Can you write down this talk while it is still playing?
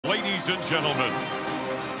Ladies and gentlemen,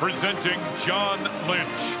 presenting John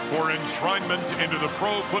Lynch for enshrinement into the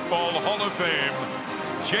Pro Football Hall of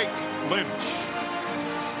Fame, Jake Lynch.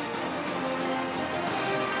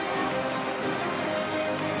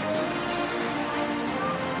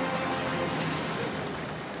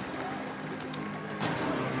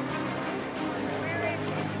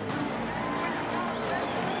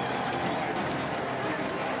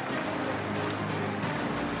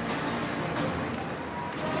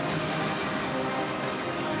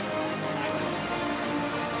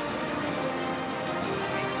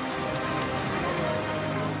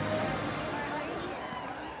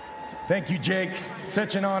 Thank you, Jake.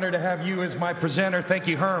 Such an honor to have you as my presenter. Thank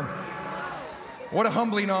you, Herm. What a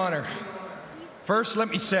humbling honor. First, let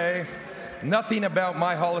me say, nothing about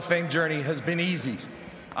my Hall of Fame journey has been easy.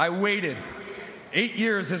 I waited 8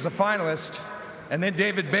 years as a finalist, and then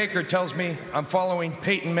David Baker tells me I'm following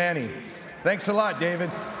Peyton Manning. Thanks a lot,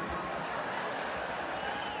 David.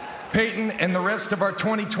 Peyton and the rest of our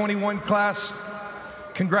 2021 class,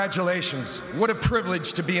 congratulations. What a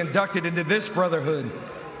privilege to be inducted into this brotherhood,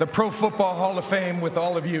 the Pro Football Hall of Fame, with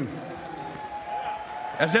all of you.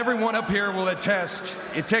 As everyone up here will attest,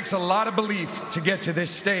 it takes a lot of belief to get to this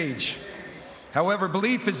stage. However,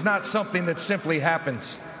 belief is not something that simply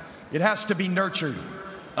happens. It has to be nurtured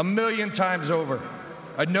 1,000,000 times over.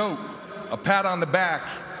 A note, a pat on the back,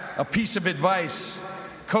 a piece of advice,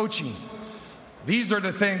 coaching. These are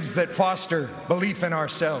the things that foster belief in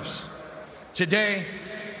ourselves. Today,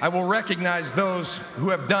 I will recognize those who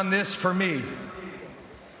have done this for me.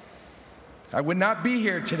 I would not be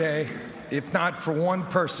here today if not for one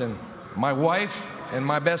person, my wife and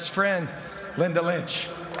my best friend, Linda Lynch.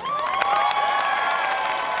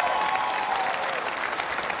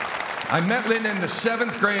 I met Linda in the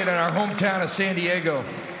 7th grade in our hometown of San Diego.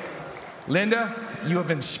 Linda, you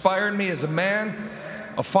have inspired me as a man,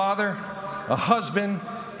 a father, a husband,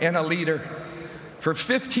 and a leader. For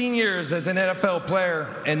 15 years as an NFL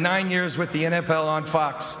player and 9 years with the NFL on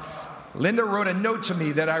Fox, Linda wrote a note to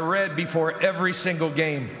me that I read before every single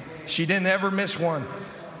game. She didn't ever miss one.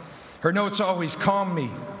 Her notes always calmed me,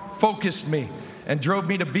 focused me, and drove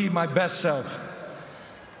me to be my best self.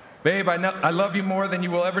 Babe, I love you more than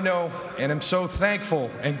you will ever know, and I'm so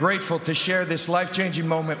thankful and grateful to share this life-changing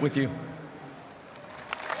moment with you.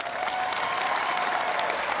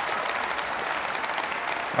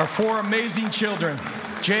 Our 4 amazing children,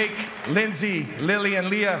 Jake, Lindsay, Lily, and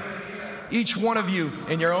Leah, each one of you,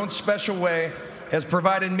 in your own special way, has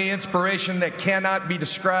provided me inspiration that cannot be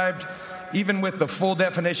described, even with the full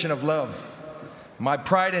definition of love. My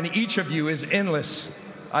pride in each of you is endless.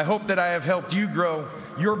 I hope that I have helped you grow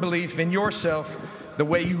your belief in yourself the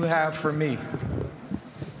way you have for me.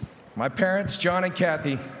 My parents, John and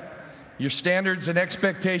Kathy, your standards and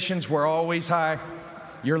expectations were always high,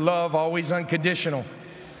 your love always unconditional.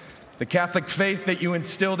 The Catholic faith that you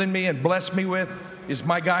instilled in me and blessed me with is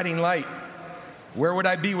my guiding light. Where would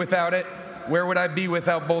I be without it? Where would I be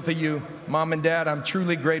without both of you? Mom and Dad, I'm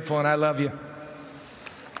truly grateful and I love you.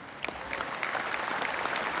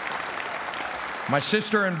 My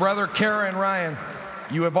sister and brother, Kara and Ryan,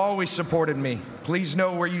 you have always supported me. Please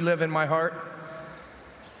know where you live in my heart.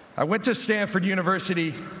 I went to Stanford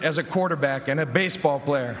University as a quarterback and a baseball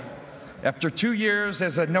player. After 2 years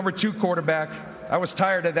as a number 2 quarterback, I was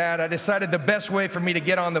tired of that. I decided the best way for me to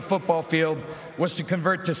get on the football field was to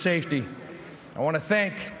convert to safety. I want to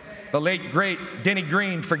thank the late, great Denny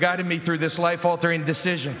Green for guiding me through this life-altering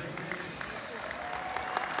decision.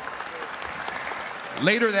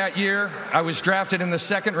 Later that year, I was drafted in the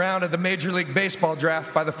 2nd round of the Major League Baseball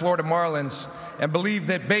draft by the Florida Marlins and believed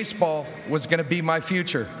that baseball was going to be my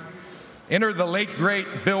future. Enter the late,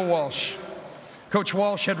 great Bill Walsh. Coach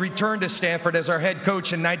Walsh had returned to Stanford as our head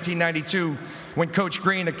coach in 1992 when Coach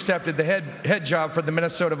Green accepted the head job for the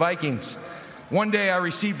Minnesota Vikings. One day I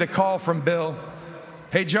received a call from Bill.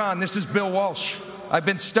 Hey John, this is Bill Walsh. I've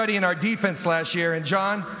been studying our defense last year, and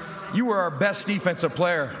John, you were our best defensive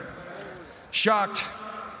player. Shocked,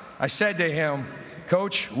 I said to him,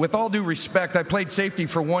 Coach, with all due respect, I played safety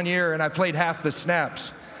for 1 year and I played half the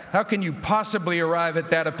snaps. How can you possibly arrive at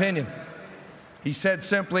that opinion? He said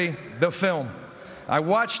simply, the film. I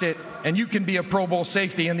watched it, and you can be a Pro Bowl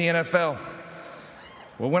safety in the NFL.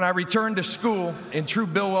 Well, when I returned to school, in true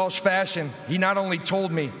Bill Walsh fashion, he not only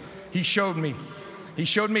told me, he showed me. He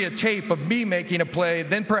showed me a tape of me making a play,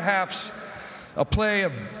 then perhaps a play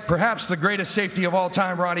of perhaps the greatest safety of all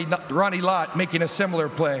time, Ronnie Lott, making a similar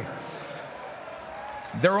play.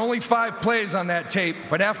 There were only 5 plays on that tape,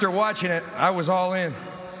 but after watching it, I was all in.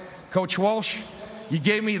 Coach Walsh, you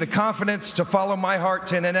gave me the confidence to follow my heart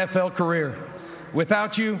to an NFL career.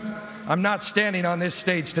 Without you, I'm not standing on this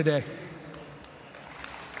stage today.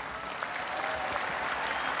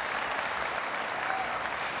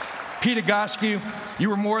 Pete Agoscu, you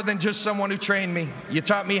were more than just someone who trained me. You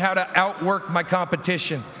taught me how to outwork my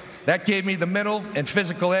competition. That gave me the mental and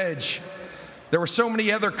physical edge. There were so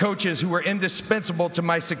many other coaches who were indispensable to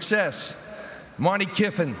my success. Monty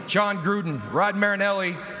Kiffin, John Gruden, Rod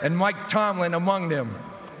Marinelli, and Mike Tomlin among them.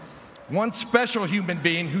 One special human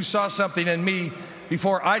being who saw something in me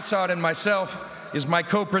before I saw it in myself is my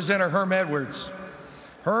co-presenter, Herm Edwards.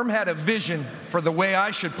 Herm had a vision for the way I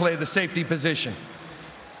should play the safety position.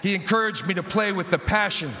 He encouraged me to play with the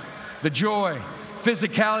passion, the joy,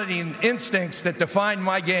 physicality, and instincts that define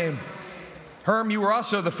my game. Herm, you were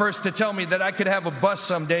also the first to tell me that I could have a bust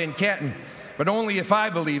someday in Canton, but only if I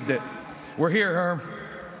believed it. We're here, Herm.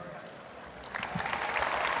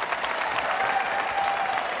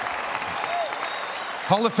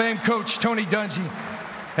 Hall of Fame coach Tony Dungy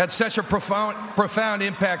had such a profound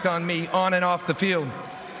impact on me on and off the field.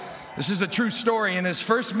 This is a true story. In his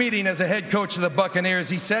first meeting as a head coach of the Buccaneers,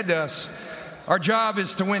 he said to us, "Our job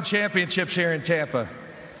is to win championships here in Tampa.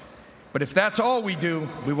 But if that's all we do,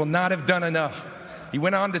 we will not have done enough." He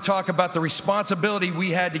went on to talk about the responsibility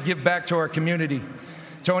we had to give back to our community.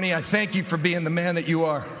 Tony, I thank you for being the man that you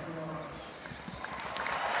are.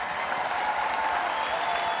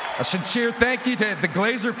 A sincere thank you to the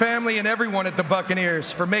Glazer family and everyone at the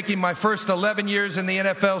Buccaneers for making my first 11 years in the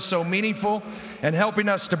NFL so meaningful and helping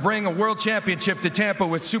us to bring a world championship to Tampa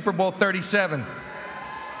with Super Bowl 37.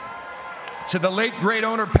 To the late great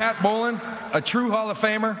owner Pat Bowlen, a true Hall of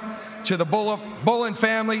Famer, to the Bowlen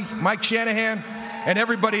family, Mike Shanahan, and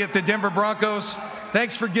everybody at the Denver Broncos,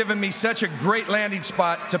 thanks for giving me such a great landing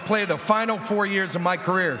spot to play the final 4 years of my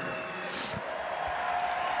career.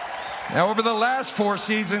 Now, over the last 4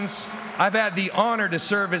 seasons, I've had the honor to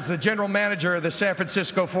serve as the general manager of the San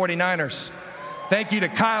Francisco 49ers. Thank you to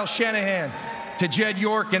Kyle Shanahan, to Jed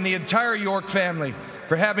York, and the entire York family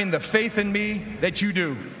for having the faith in me that you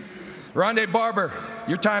do. Rondé Barber,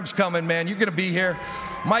 your time's coming, man. You're going to be here.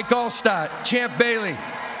 Mike Allstott, Champ Bailey,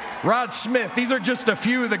 Rod Smith. These are just a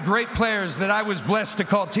few of the great players that I was blessed to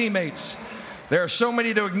call teammates. There are so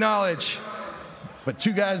many to acknowledge, but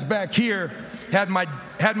 2 guys back here had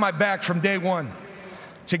my back from day one.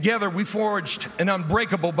 Together, we forged an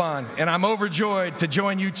unbreakable bond, and I'm overjoyed to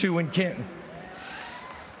join you 2 in Canton.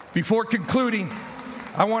 Before concluding,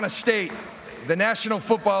 I want to state the National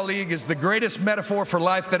Football League is the greatest metaphor for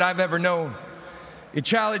life that I've ever known. It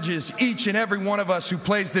challenges each and every one of us who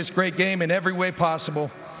plays this great game in every way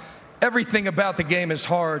possible. Everything about the game is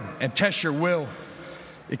hard and tests your will.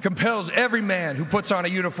 It compels every man who puts on a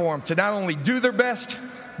uniform to not only do their best,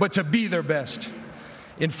 but to be their best.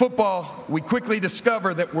 In football, we quickly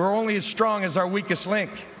discover that we're only as strong as our weakest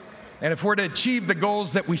link. And if we're to achieve the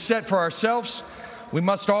goals that we set for ourselves, we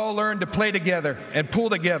must all learn to play together and pull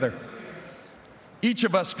together. Each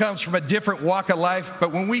of us comes from a different walk of life,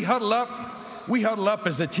 but when we huddle up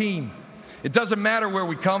as a team. It doesn't matter where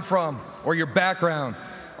we come from or your background.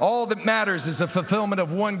 All that matters is the fulfillment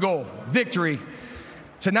of one goal, victory.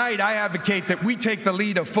 Tonight, I advocate that we take the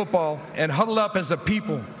lead of football and huddle up as a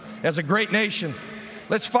people, as a great nation.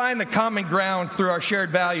 Let's find the common ground through our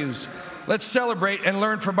shared values. Let's celebrate and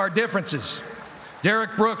learn from our differences.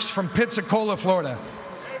 Derek Brooks from Pensacola, Florida.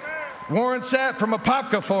 Warren Sapp from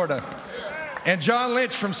Apopka, Florida. And John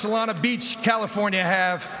Lynch from Solana Beach, California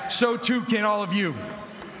have. So too can all of you.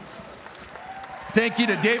 Thank you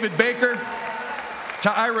to David Baker,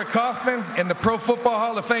 to Ira Kaufman, and the Pro Football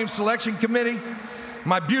Hall of Fame Selection Committee.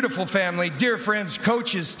 My beautiful family, dear friends,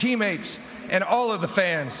 coaches, teammates, and all of the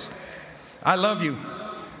fans. I love you.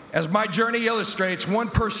 As my journey illustrates, one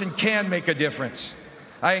person can make a difference.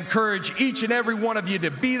 I encourage each and every one of you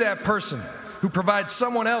to be that person who provides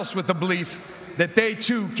someone else with the belief that they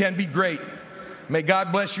too can be great. May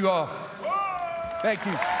God bless you all. Thank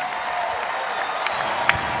you.